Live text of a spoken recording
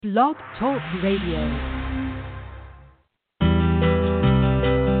Blog Talk Radio.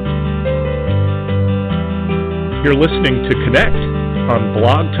 You're listening to Connect on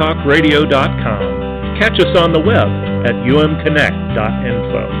blogtalkradio.com. Catch us on the web at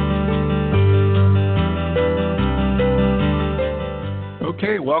umconnect.info.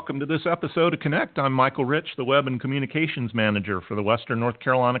 Okay, welcome to this episode of Connect. I'm Michael Rich, the Web and Communications Manager for the Western North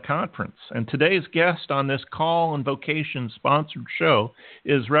Carolina Conference. And today's guest on this Call and Vocation sponsored show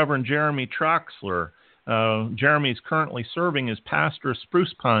is Reverend Jeremy Troxler. Jeremy is currently serving as pastor of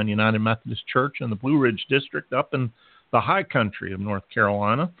Spruce Pine United Methodist Church in the Blue Ridge District up in the high country of North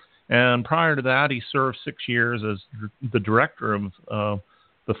Carolina. And prior to that, he served 6 years as the director of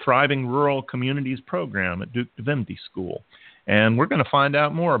the Thriving Rural Communities program at Duke Divinity School. And we're going to find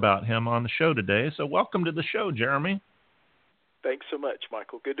out more about him on the show today. So welcome to the show, Jeremy. Thanks so much,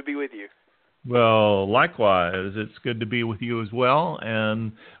 Michael. Good to be with you. Well, likewise, it's good to be with you as well.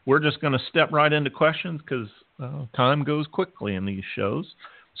 And we're just going to step right into questions because time goes quickly in these shows.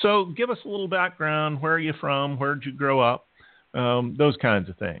 So give us a little background. Where are you from? Where did you grow up? Those kinds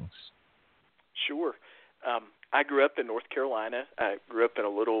of things. Sure. I grew up in North Carolina. I grew up in a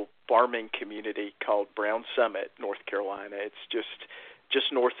little farming community called Brown Summit, North Carolina. It's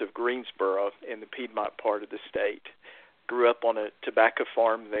just north of Greensboro in the Piedmont part of the state. Grew up on a tobacco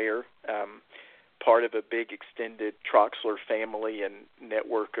farm there, part of a big extended Troxler family and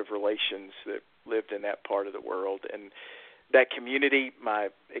network of relations that lived in that part of the world. And that community,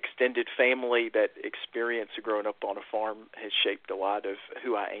 my extended family, that experience of growing up on a farm has shaped a lot of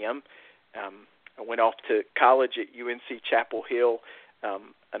who I am. I went off to college at UNC Chapel Hill,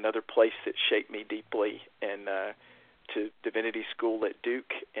 another place that shaped me deeply, and to Divinity School at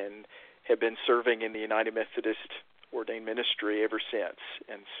Duke, and have been serving in the United Methodist ordained ministry ever since.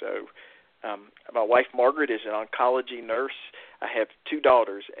 And so my wife, Margaret, is an oncology nurse. I have two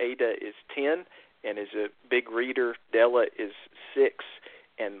daughters. Ada is 10 and is a big reader. Della is 6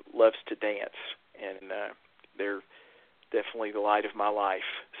 and loves to dance. And they're definitely the light of my life.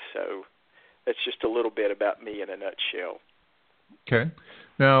 So that's just a little bit about me in a nutshell. Okay.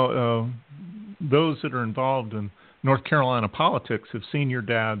 Now, those that are involved in North Carolina politics have seen your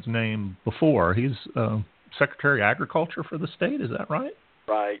dad's name before. He's Secretary of Agriculture for the state, is that right?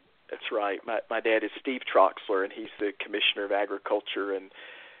 Right, that's right. My dad is Steve Troxler, and he's the Commissioner of Agriculture, and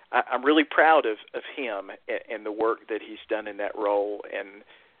I'm really proud of him and the work that he's done in that role and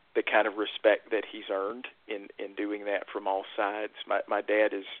the kind of respect that he's earned in doing that from all sides. My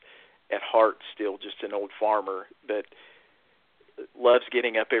dad is at heart still just an old farmer that loves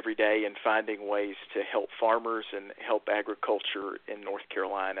getting up every day and finding ways to help farmers and help agriculture in North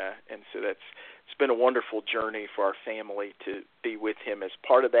Carolina. And so it's been a wonderful journey for our family to be with him as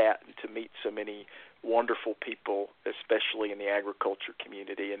part of that and to meet so many wonderful people, especially in the agriculture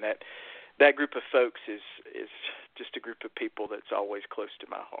community. And that group of folks is just a group of people that's always close to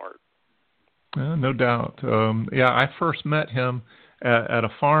my heart. No doubt. I first met him at a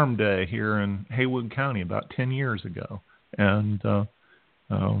farm day here in Haywood County about 10 years ago, and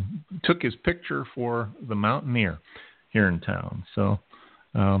took his picture for the Mountaineer here in town. So,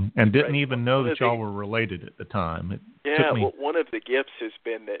 and didn't even know that y'all were related at the time. Well, one of the gifts has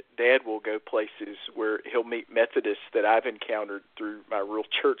been that Dad will go places where he'll meet Methodists that I've encountered through my rural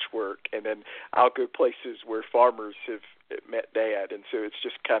church work, and then I'll go places where farmers have met Dad, and so it's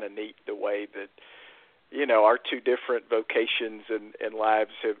just kind of neat the way that our two different vocations and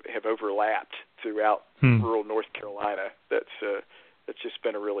lives have overlapped throughout rural North Carolina. That's just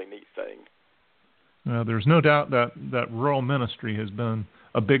been a really neat thing. There's no doubt that rural ministry has been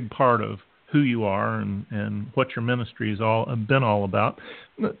a big part of who you are and what your ministry has been all about.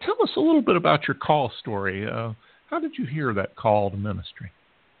 Tell us a little bit about your call story. How did you hear that call to ministry?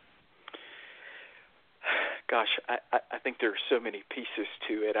 Gosh, I think there are so many pieces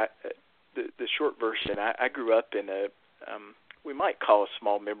to it. The short version, I grew up in we might call a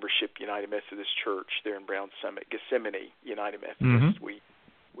small membership United Methodist Church there in Brown Summit, Gethsemane United Methodist. Mm-hmm. We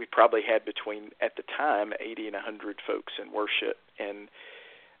probably had between, at the time, 80 and 100 folks in worship. And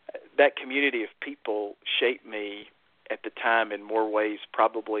that community of people shaped me at the time in more ways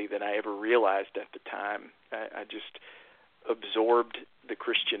probably than I ever realized at the time. I just absorbed the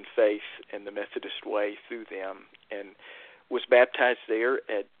Christian faith and the Methodist way through them and was baptized there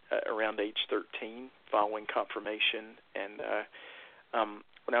at around age 13 following confirmation. And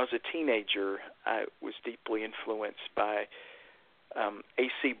when I was a teenager, I was deeply influenced by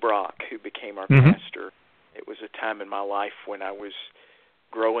A.C. Brock, who became our pastor. It was a time in my life when I was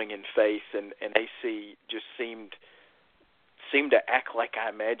growing in faith, and A.C. just seemed to act like I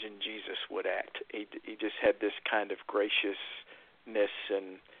imagined Jesus would act. He just had this kind of gracious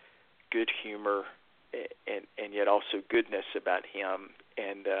and good humor, and yet also goodness about him.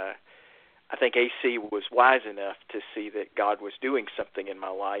 And I think AC was wise enough to see that God was doing something in my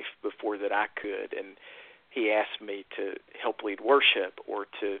life before that I could, and he asked me to help lead worship or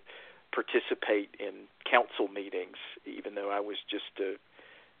to participate in council meetings, even though I was just a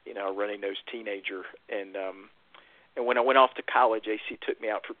runny-nosed teenager. And when I went off to college, AC took me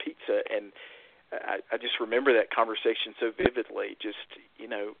out for pizza, and I just remember that conversation so vividly. Just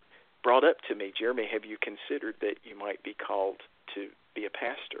brought up to me, Jeremy, have you considered that you might be called to be a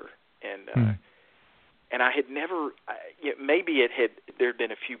pastor? And I had never, maybe there'd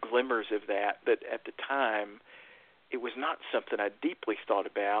been a few glimmers of that, but at the time, it was not something I deeply thought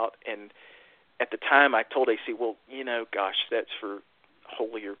about. And at the time, I told AC, well, gosh, that's for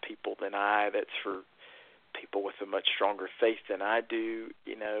holier people than I. That's for people with a much stronger faith than I do,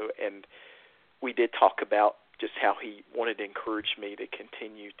 And we did talk about just how he wanted to encourage me to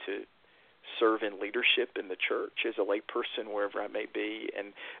continue to serve in leadership in the church as a layperson wherever I may be,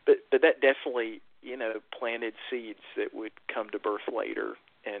 but that definitely planted seeds that would come to birth later.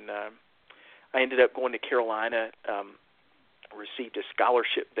 And I ended up going to Carolina, received a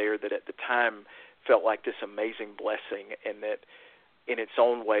scholarship there that at the time felt like this amazing blessing, and that in its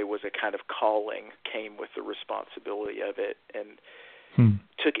own way was a kind of calling, came with the responsibility of it, and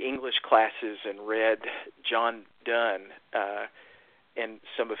took English classes and read John Donne and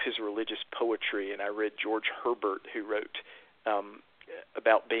some of his religious poetry, and I read George Herbert, who wrote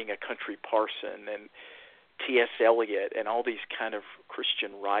about being a country parson, and T.S. Eliot, and all these kind of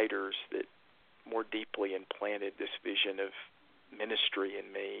Christian writers that more deeply implanted this vision of ministry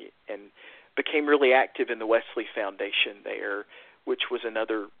in me, and became really active in the Wesley Foundation there, which was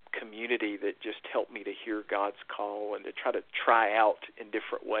another community that just helped me to hear God's call and to try out in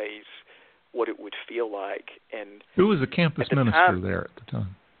different ways what it would feel like. And who was a campus minister there at the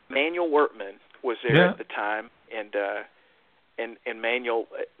time? Manuel Wortman was there at the time, and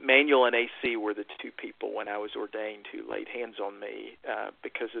Manuel and AC were the two people when I was ordained who laid hands on me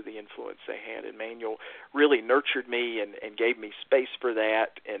because of the influence they had. And Manuel really nurtured me and gave me space for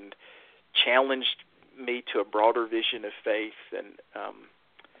that and challenged me to a broader vision of faith. And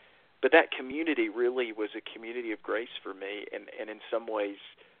but that community really was a community of grace for me, and in some ways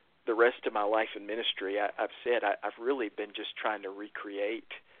the rest of my life in ministry, I've said I've really been just trying to recreate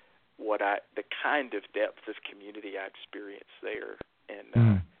the kind of depth of community I experienced there.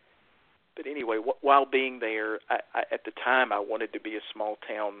 And but anyway, while being there, I at the time I wanted to be a small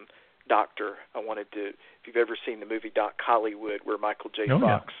town doctor. I wanted to. If you've ever seen the movie Doc Hollywood, where Michael J.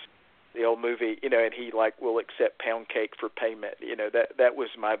 Fox, the old movie, and he will accept pound cake for payment. That was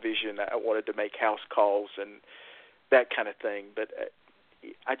my vision. I wanted to make house calls and that kind of thing. But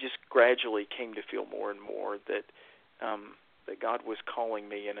I just gradually came to feel more and more that God was calling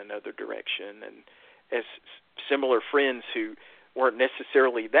me in another direction. And as similar friends who weren't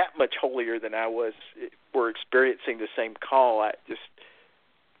necessarily that much holier than I was were experiencing the same call, I just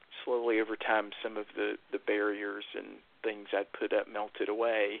slowly over time some of the barriers and things I'd put up melted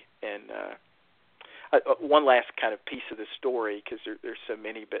away. And one last kind of piece of the story, because there's so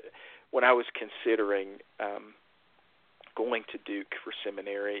many, but when I was considering going to Duke for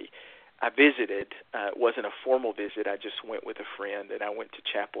seminary, I visited. It wasn't a formal visit. I just went with a friend, and I went to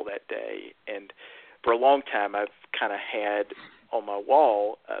chapel that day. And for a long time, I've kind of had on my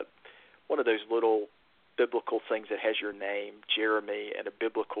wall one of those little biblical things that has your name, Jeremy, and a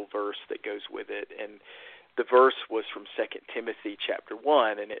biblical verse that goes with it. And the verse was from 2 Timothy chapter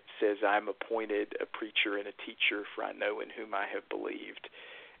 1, and it says, "I'm appointed a preacher and a teacher, for I know in whom I have believed."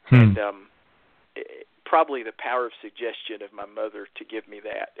 And probably the power of suggestion of my mother to give me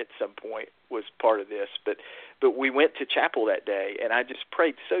that at some point was part of this. But we went to chapel that day, and I just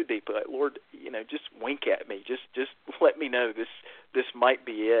prayed so deeply, like, Lord, just wink at me, just let me know this might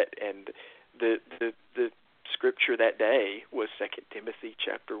be it. And the scripture that day was 2 Timothy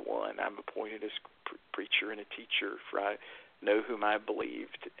chapter 1. I'm appointed as preacher and a teacher, for I know whom I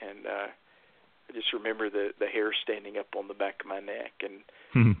believed. And I just remember the hair standing up on the back of my neck and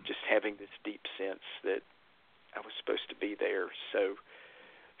just having this deep sense that I was supposed to be there. So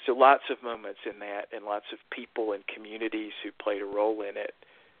lots of moments in that, and lots of people and communities who played a role in it.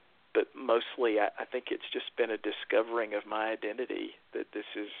 But mostly I think it's just been a discovering of my identity, that this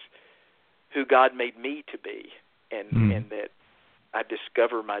is who God made me to be, and that I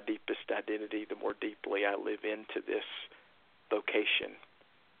discover my deepest identity the more deeply I live into this vocation.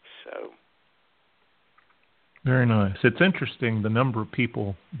 So very nice. It's interesting the number of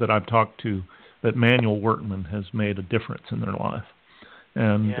people that I've talked to that Manuel Wortman has made a difference in their life.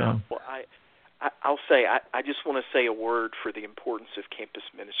 And well, I'll say I just want to say a word for the importance of campus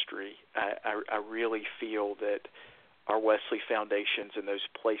ministry. I really feel that our Wesley Foundations and those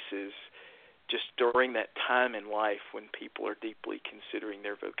places, just during that time in life when people are deeply considering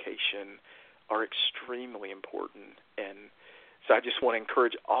their vocation, are extremely important. And so I just want to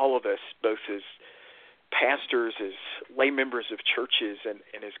encourage all of us, both as pastors, as lay members of churches, and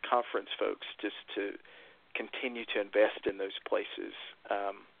as conference folks, just to continue to invest in those places.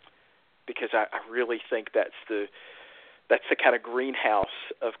 Because I really think that's the kind of greenhouse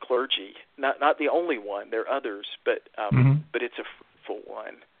of clergy. Not the only one. There are others, but it's a fruitful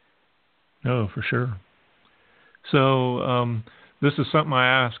one. Oh, for sure. So this is something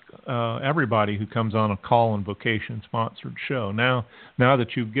I ask everybody who comes on a call and vocation sponsored show. Now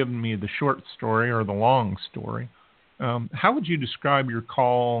that you've given me the short story or the long story, how would you describe your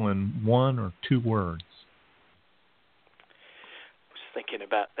call in one or two words? Thinking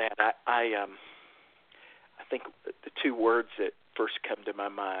about that, I think the two words that first come to my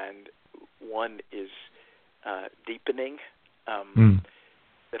mind, one is deepening.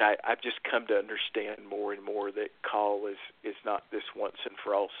 That I've just come to understand more and more that call is not this once and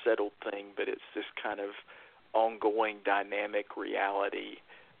for all settled thing, but it's this kind of ongoing dynamic reality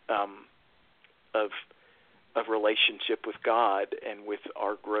of relationship with God and with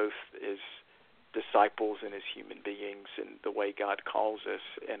our growth as disciples and as human beings and the way God calls us.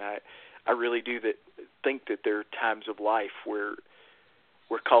 And I really do think that there are times of life where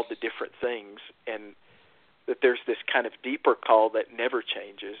we're called to different things, and that there's this kind of deeper call that never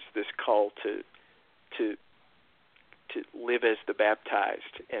changes, this call to live as the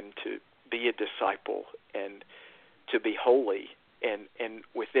baptized and to be a disciple and to be holy. And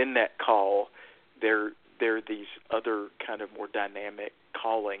within that call, there are these other kind of more dynamic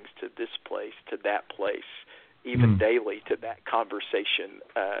callings to this place, to that place, even daily, to that conversation,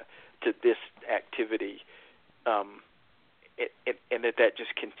 to this activity, and that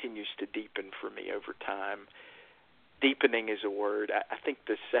just continues to deepen for me over time. Deepening is a word. I think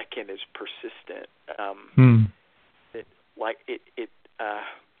the second is persistent.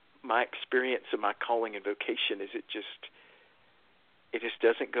 My experience of my calling and vocation is it just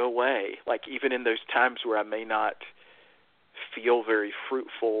doesn't go away. Like even in those times where I may not feel very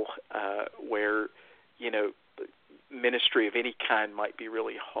fruitful, where ministry of any kind might be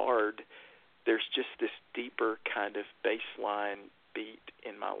really hard, there's just this deeper kind of baseline beat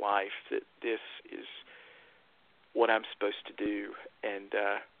in my life that this is what I'm supposed to do. And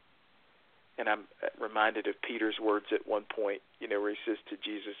I'm reminded of Peter's words at one point, where he says to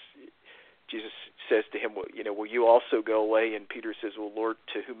Jesus says to him, will you also go away? And Peter says, well, Lord,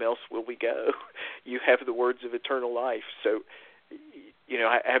 to whom else will we go? You have the words of eternal life. So,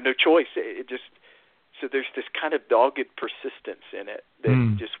 I have no choice. So there's this kind of dogged persistence in it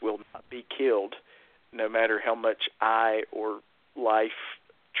that just will not be killed, no matter how much I or life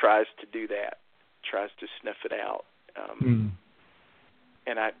tries to do that, tries to snuff it out.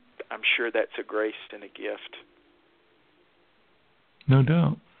 And I'm sure that's a grace and a gift. No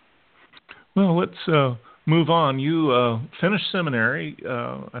doubt. Well, let's move on. You finished seminary.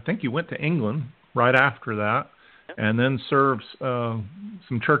 I think you went to England right after that, and then served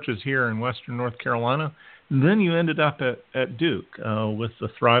some churches here in Western North Carolina. And then you ended up at Duke with the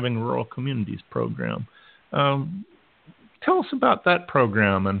Thriving Rural Communities program. Tell us about that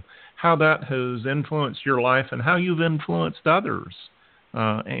program and how that has influenced your life and how you've influenced others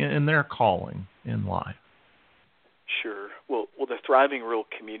in their calling in life. Sure. Well, the Thriving Rural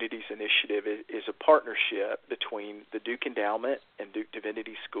Communities Initiative is a partnership between the Duke Endowment and Duke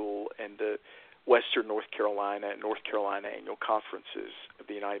Divinity School and the Western North Carolina and North Carolina annual conferences of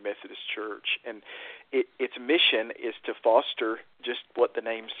the United Methodist Church. And its mission is to foster just what the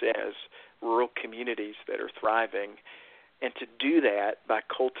name says, rural communities that are thriving, and to do that by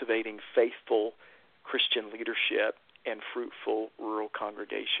cultivating faithful Christian leadership and fruitful rural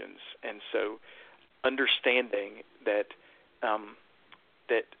congregations. And so understanding that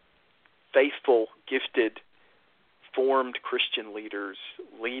that faithful, gifted, formed Christian leaders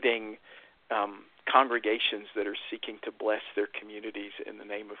leading congregations that are seeking to bless their communities in the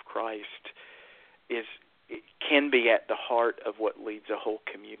name of Christ can be at the heart of what leads a whole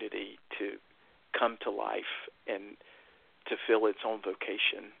community to come to life and to fill its own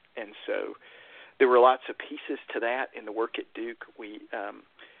vocation. And so there were lots of pieces to that in the work at Duke. We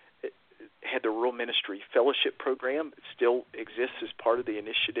had the Rural Ministry Fellowship Program. It still exists as part of the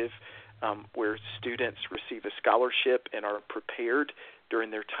initiative, where students receive a scholarship and are prepared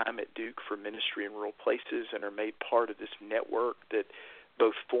during their time at Duke for ministry in rural places and are made part of this network that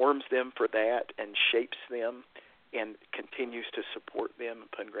both forms them for that and shapes them and continues to support them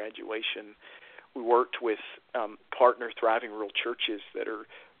upon graduation. we worked with partner Thriving Rural Churches that are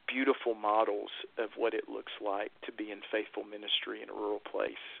beautiful models of what it looks like to be in faithful ministry in a rural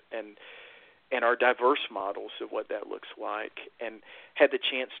place, and our diverse models of what that looks like, and had the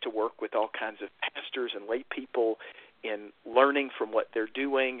chance to work with all kinds of pastors and lay people in learning from what they're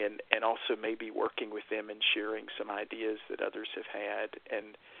doing, and also maybe working with them and sharing some ideas that others have had.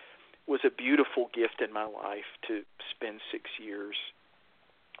 And it was a beautiful gift in my life to spend 6 years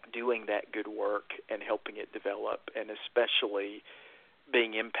doing that good work and helping it develop, and especially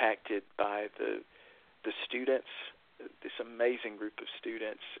being impacted by the students, this amazing group of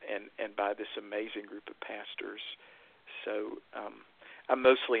students, and by this amazing group of pastors. So I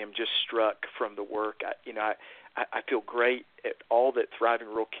mostly am just struck from the work. I feel great at all that Thriving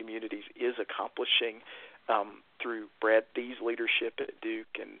Rural Communities is accomplishing through Brad Thee's leadership at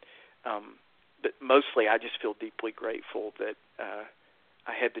Duke, but mostly I just feel deeply grateful that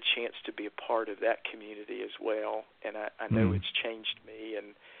I had the chance to be a part of that community as well, and I know it's changed me,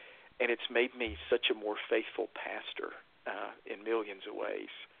 and it's made me such a more faithful pastor in millions of ways.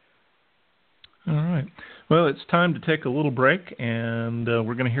 All right. Well, it's time to take a little break, and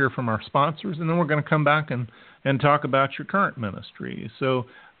we're going to hear from our sponsors, and then we're going to come back and talk about your current ministry. So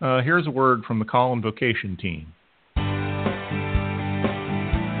here's a word from the Call and Vocation team.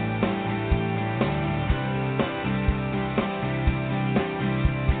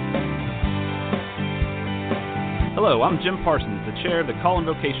 Hello, I'm Jim Parsons, the chair of the Call and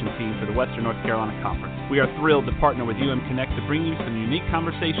Vocation team for the Western North Carolina Conference. We are thrilled to partner with UM Connect to bring you some unique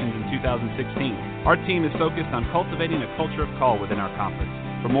conversations in 2016. Our team is focused on cultivating a culture of call within our conference.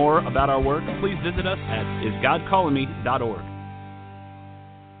 For more about our work, please visit us at isgodcallingme.org.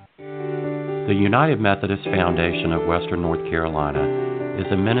 The United Methodist Foundation of Western North Carolina is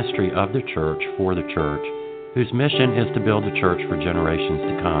a ministry of the church for the church, whose mission is to build the church for generations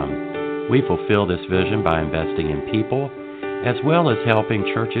to come. We fulfill this vision by investing in people, as well as helping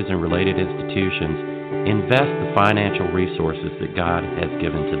churches and related institutions invest the financial resources that God has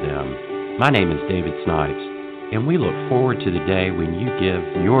given to them. My name is David Snipes, and we look forward to the day when you give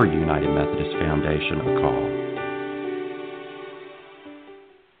your United Methodist Foundation a call.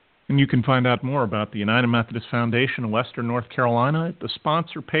 And you can find out more about the United Methodist Foundation of Western North Carolina at the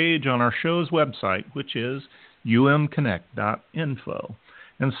sponsor page on our show's website, which is umconnect.info.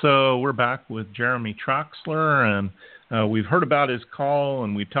 And so we're back with Jeremy Troxler, and we've heard about his call,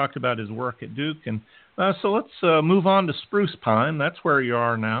 and we've talked about his work at Duke. And so let's move on to Spruce Pine. That's where you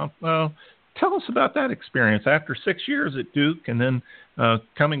are now. Tell us about that experience after 6 years at Duke, and then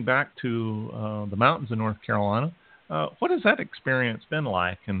coming back to the mountains of North Carolina. What has that experience been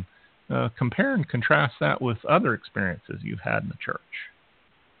like? And compare and contrast that with other experiences you've had in the church.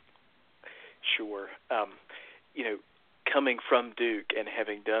 Sure. Coming from Duke and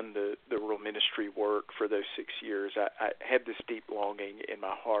having done the rural ministry work for those 6 years, I had this deep longing in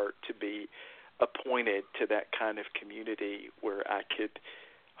my heart to be appointed to that kind of community where I could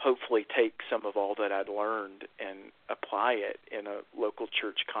hopefully take some of all that I'd learned and apply it in a local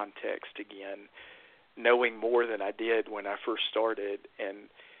church context again, knowing more than I did when I first started. And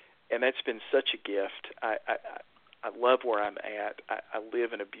that's been such a gift. I love where I'm at. I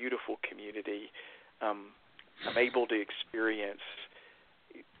live in a beautiful community. I'm able to experience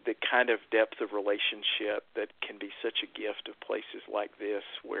the kind of depth of relationship that can be such a gift of places like this,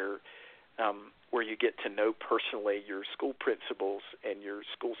 where you get to know personally your school principals and your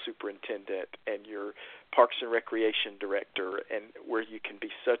school superintendent and your Parks and Recreation director, and where you can be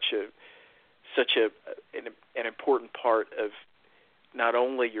such an important part of not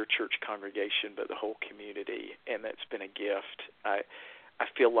only your church congregation but the whole community, and that's been a gift. I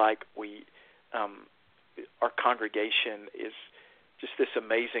feel like our congregation is just this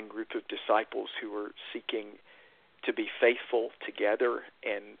amazing group of disciples who are seeking to be faithful together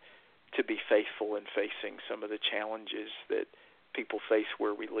and to be faithful in facing some of the challenges that people face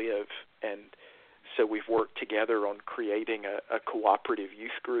where we live. And so we've worked together on creating a cooperative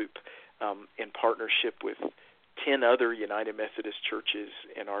youth group in partnership with 10 other United Methodist churches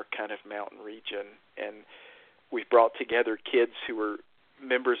in our kind of mountain region. And we've brought together kids who are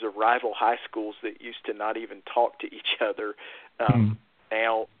members of rival high schools that used to not even talk to each other,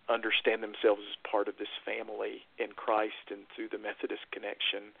 now understand themselves as part of this family in Christ and through the Methodist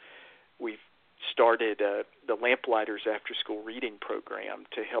connection. We've started the Lamplighters after-school reading program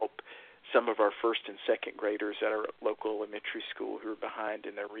to help some of our first and second graders at our local elementary school who are behind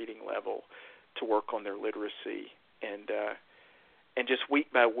in their reading level to work on their literacy. And just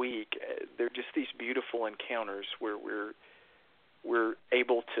week by week, they're just these beautiful encounters where we're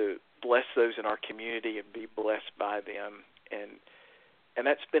able to bless those in our community and be blessed by them. And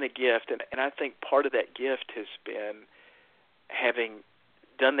that's been a gift, and I think part of that gift has been having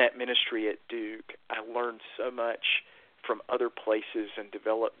done that ministry at Duke. I learned so much from other places and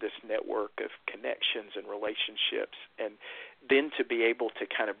developed this network of connections and relationships, and then to be able to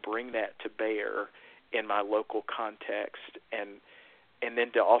kind of bring that to bear in my local context, and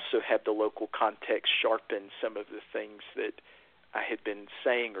then to also have the local context sharpen some of the things that I had been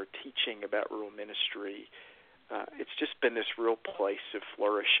saying or teaching about rural ministry. It's just been this real place of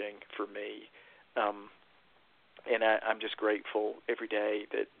flourishing for me. And I'm just grateful every day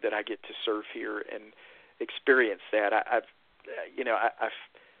that I get to serve here and experience that. I've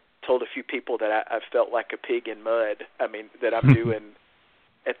told a few people that I've felt like a pig in mud. I mean, that I'm doing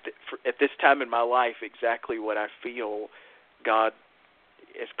at this time in my life exactly what I feel God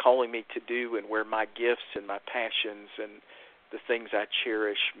is calling me to do, and where my gifts and my passions and the things I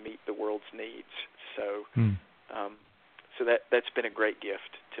cherish meet the world's needs. So, so that's been a great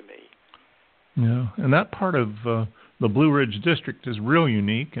gift to me. Yeah, and that part of the Blue Ridge District is real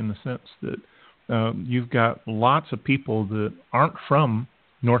unique in the sense that you've got lots of people that aren't from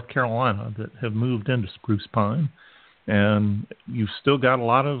North Carolina that have moved into Spruce Pine, and you've still got a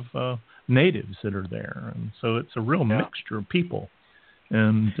lot of natives that are there, and so it's a real mixture of people.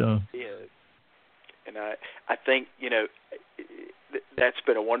 And and I think that's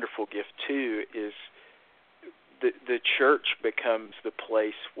been a wonderful gift too. Is the church becomes the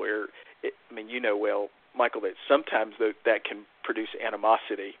place where well, Michael, that sometimes that can produce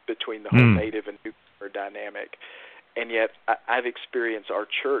animosity between the whole native and newcomer dynamic, and yet I've experienced our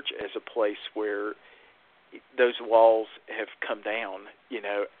church as a place where those walls have come down,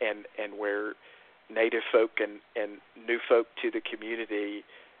 and where native folk and new folk to the community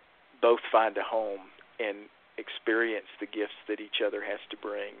both find a home and experience the gifts that each other has to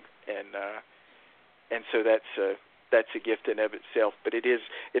bring, and so that's a gift in of itself. But it's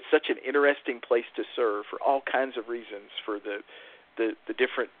such an interesting place to serve for all kinds of reasons, for the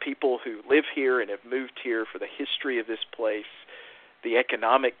different people who live here and have moved here, for the history of this place, the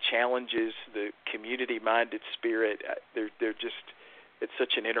economic challenges, the community-minded spirit. They're just, it's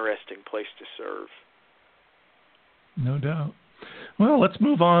such an interesting place to serve. No doubt. Well, let's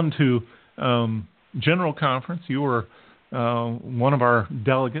move on to General Conference. You were one of our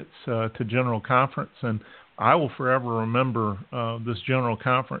delegates to General Conference, and I will forever remember this General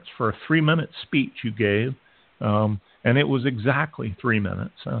Conference for a 3-minute speech you gave, and it was exactly 3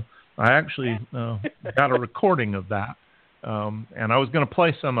 minutes. I actually got a recording of that, and I was going to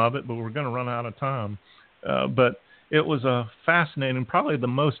play some of it, but we're going to run out of time. But it was a fascinating, probably the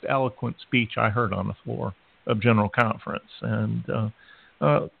most eloquent speech I heard on the floor of General Conference. And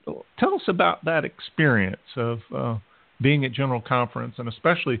tell us about that experience of being at General Conference, and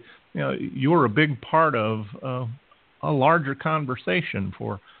especially, you were a big part of a larger conversation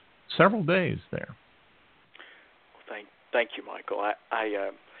for several days there. Well, thank you, Michael.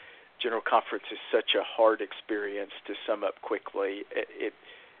 I General Conference is such a hard experience to sum up quickly. It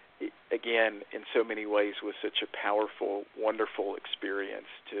again, in so many ways, was such a powerful, wonderful experience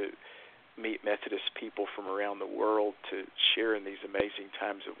to meet Methodist people from around the world, to share in these amazing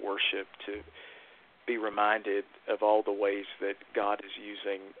times of worship, to be reminded of all the ways that God is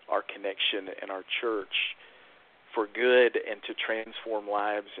using our connection and our church for good and to transform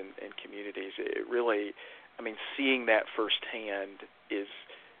lives and communities. It really, seeing that firsthand is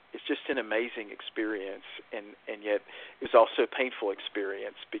just an amazing experience, and yet it was also a painful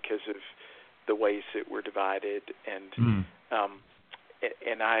experience because of the ways that we're divided, and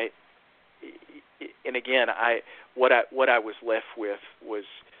again, what I was left with was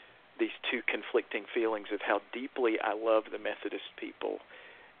these two conflicting feelings of how deeply I love the Methodist people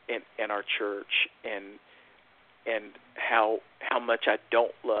and our church, and how much I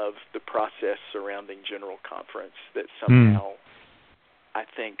don't love the process surrounding General Conference that somehow I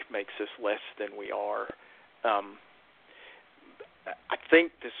think makes us less than we are. I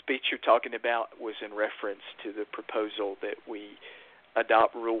think the speech you're talking about was in reference to the proposal that we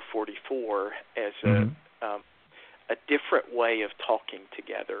adopt Rule 44 as a different way of talking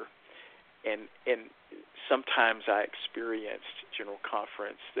together. And sometimes I experienced General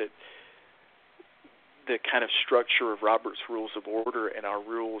Conference that the kind of structure of Robert's Rules of Order and our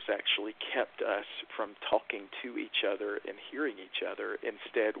rules actually kept us from talking to each other and hearing each other.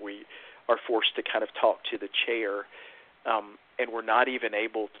 Instead, we are forced to kind of talk to the chair, and we're not even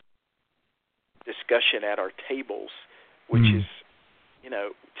able to discussion at our tables, which is,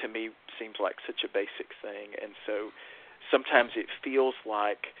 to me seems like such a basic thing. And so sometimes it feels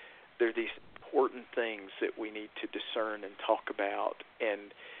like there are these important things that we need to discern and talk about,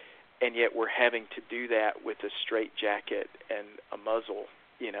 and and yet we're having to do that with a straitjacket and a muzzle,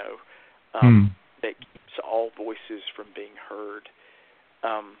 that keeps all voices from being heard.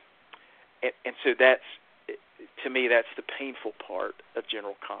 And so that's, to me, that's the painful part of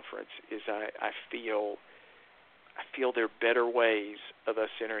General Conference, is I feel there are better ways of us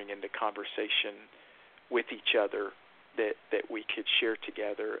entering into conversation with each other that we could share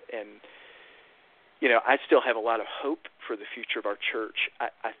together. And, I still have a lot of hope for the future of our church.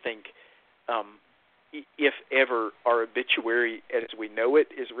 I think if ever our obituary as we know it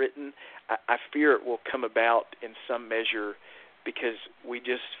is written, I fear it will come about in some measure because we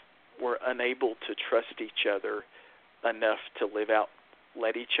just were unable to trust each other enough to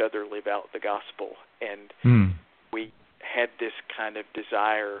let each other live out the gospel. And we had this kind of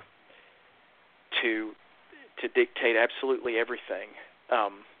desire to dictate absolutely everything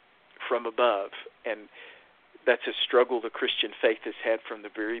from above. And that's a struggle the Christian faith has had from the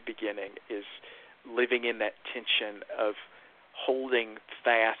very beginning, is living in that tension of holding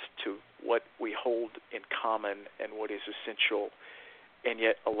fast to what we hold in common and what is essential, and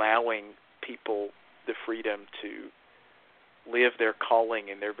yet allowing people the freedom to live their calling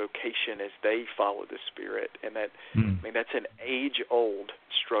and their vocation as they follow the Spirit. And that, that's an age-old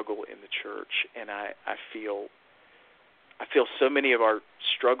struggle in the church. And I feel so many of our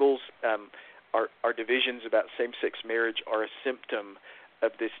struggles, our divisions about same-sex marriage, are a symptom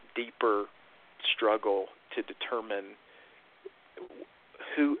of this deeper struggle to determine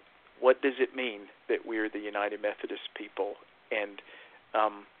what does it mean that we are the United Methodist people, and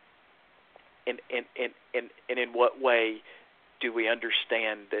in what way do we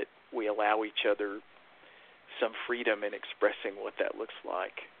understand that we allow each other some freedom in expressing what that looks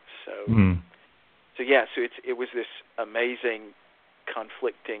like. So it was this amazing,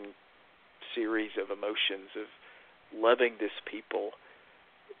 conflicting series of emotions of loving this people,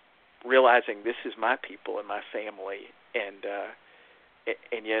 realizing this is my people and my family, and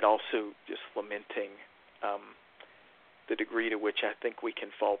yet also just lamenting the degree to which I think we can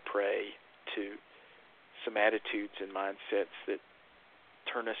fall prey to some attitudes and mindsets that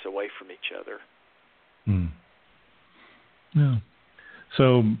turn us away from each other. Yeah.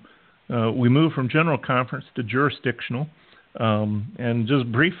 So we move from General Conference to jurisdictional. And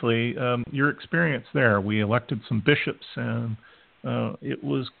just briefly, your experience there. We elected some bishops, and it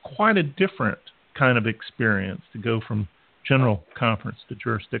was quite a different kind of experience to go from General Conference to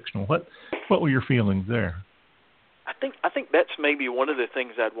jurisdictional. What were your feelings there? I think that's maybe one of the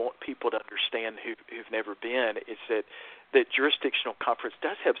things I'd want people to understand who've never been, is that jurisdictional conference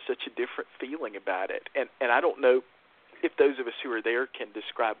does have such a different feeling about it. And I don't know if those of us who are there can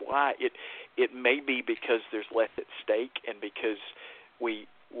describe why. It may be because there's less at stake, and because we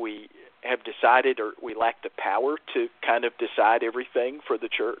have decided, or we lack the power to kind of decide everything for the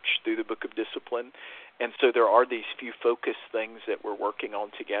church through the Book of Discipline. And so there are these few focus things that we're working on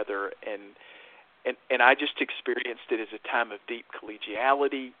together, and I just experienced it as a time of deep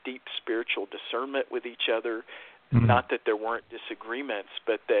collegiality, deep spiritual discernment with each other. Not that there weren't disagreements,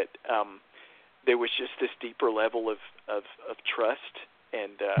 but that there was just this deeper level of trust,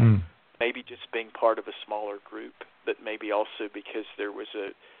 and maybe just being part of a smaller group, but maybe also because there was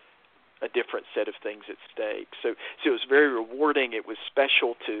a different set of things at stake. So it was very rewarding. It was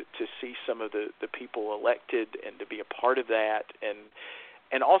special to see some of the people elected and to be a part of that.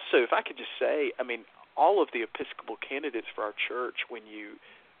 And also, if I could just say, all of the Episcopal candidates for our church, when you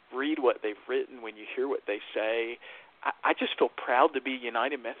read what they've written, when you hear what they say, I just feel proud to be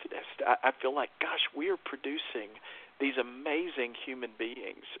United Methodist. I feel like, gosh, we are producing these amazing human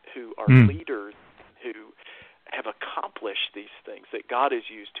beings who are leaders, who have accomplished these things that God has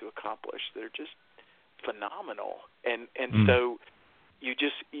used to accomplish. They're just phenomenal. And so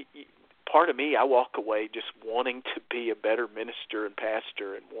part of me, I walk away just wanting to be a better minister and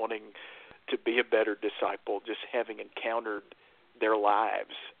pastor, and wanting to be a better disciple, just having encountered their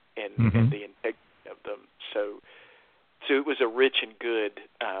lives and the integrity of them. So it was a rich and good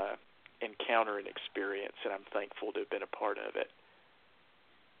encounter and experience, and I'm thankful to have been a part of it.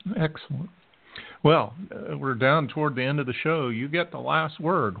 Excellent. Well, we're down toward the end of the show. You get the last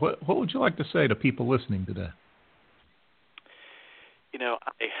word. What would you like to say to people listening today?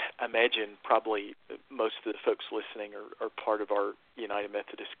 I imagine probably most of the folks listening are part of our United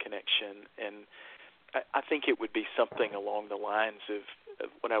Methodist connection, and I think it would be something along the lines of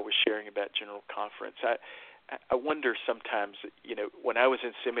what I was sharing about General Conference. I wonder sometimes, when I was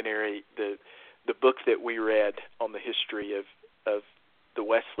in seminary, the book that we read on the history of the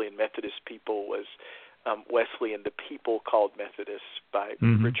Wesleyan Methodist people was Wesley and the People Called Methodists by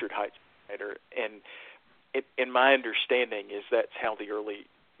Richard Heitzschneider. And my understanding is that's how the early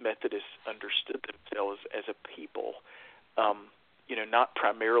Methodists understood themselves as a people, not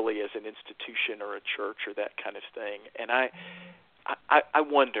primarily as an institution or a church or that kind of thing. And I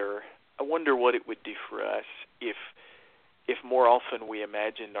wonder what it would do for us if more often we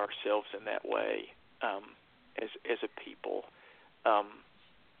imagined ourselves in that way, as a people,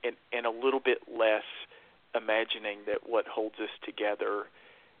 and a little bit less imagining that what holds us together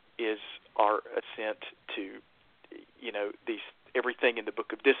is our assent to, everything in the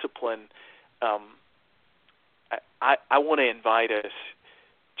Book of Discipline. I want to invite us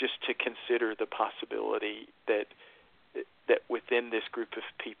just to consider the possibility that within this group of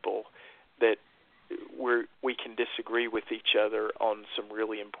people that we can disagree with each other on some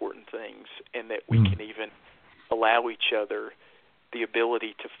really important things, and that we can even allow each other the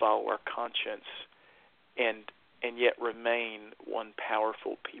ability to follow our conscience and yet remain one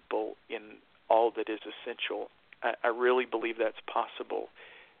powerful people in all that is essential. I really believe that's possible,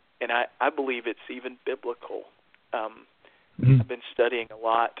 and I believe it's even biblical. I've been studying a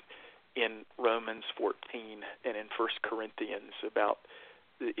lot in Romans 14 and in 1 Corinthians about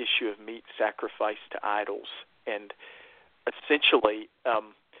the issue of meat sacrificed to idols. And essentially,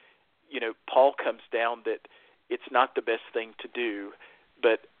 Paul comes down that it's not the best thing to do,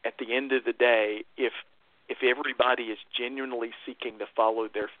 but at the end of the day, if everybody is genuinely seeking to follow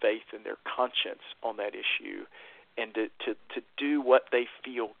their faith and their conscience on that issue and to do what they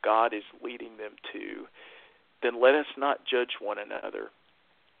feel God is leading them to, then let us not judge one another,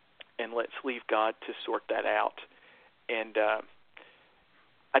 and let's leave God to sort that out. And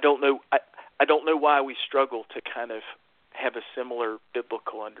I don't know why we struggle to kind of have a similar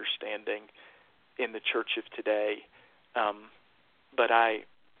biblical understanding in the church of today, but I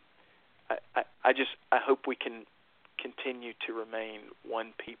hope we can continue to remain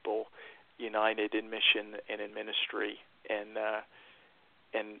one people, united in mission and in ministry, and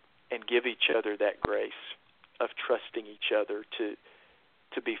give each other that grace of trusting each other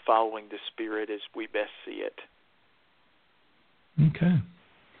to be following the Spirit as we best see it. Okay.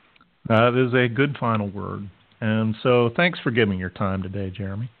 That is a good final word. And so thanks for giving your time today,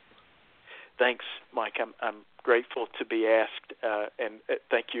 Jeremy. Thanks, Mike. I'm grateful to be asked, and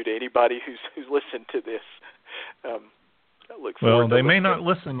thank you to anybody who's listened to this. Well, they may not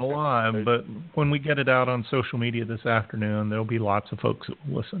listen live, but when we get it out on social media this afternoon, there'll be lots of folks that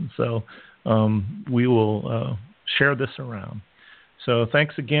will listen. So we will share this around. So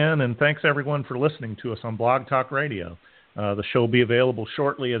thanks again, and thanks everyone for listening to us on Blog Talk Radio. The show will be available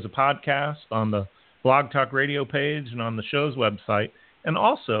shortly as a podcast on the Blog Talk Radio page and on the show's website, and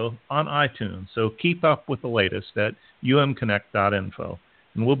also on iTunes. So keep up with the latest at umconnect.info.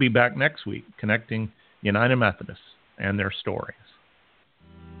 And we'll be back next week connecting United Methodists and their stories.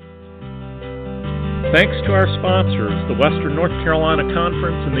 Thanks to our sponsors, the Western North Carolina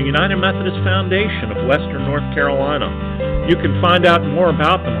Conference and the United Methodist Foundation of Western North Carolina. You can find out more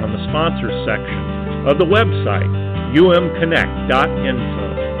about them on the sponsors section of the website, umconnect.info.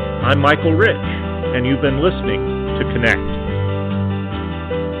 I'm Michael Rich, and you've been listening to Connect.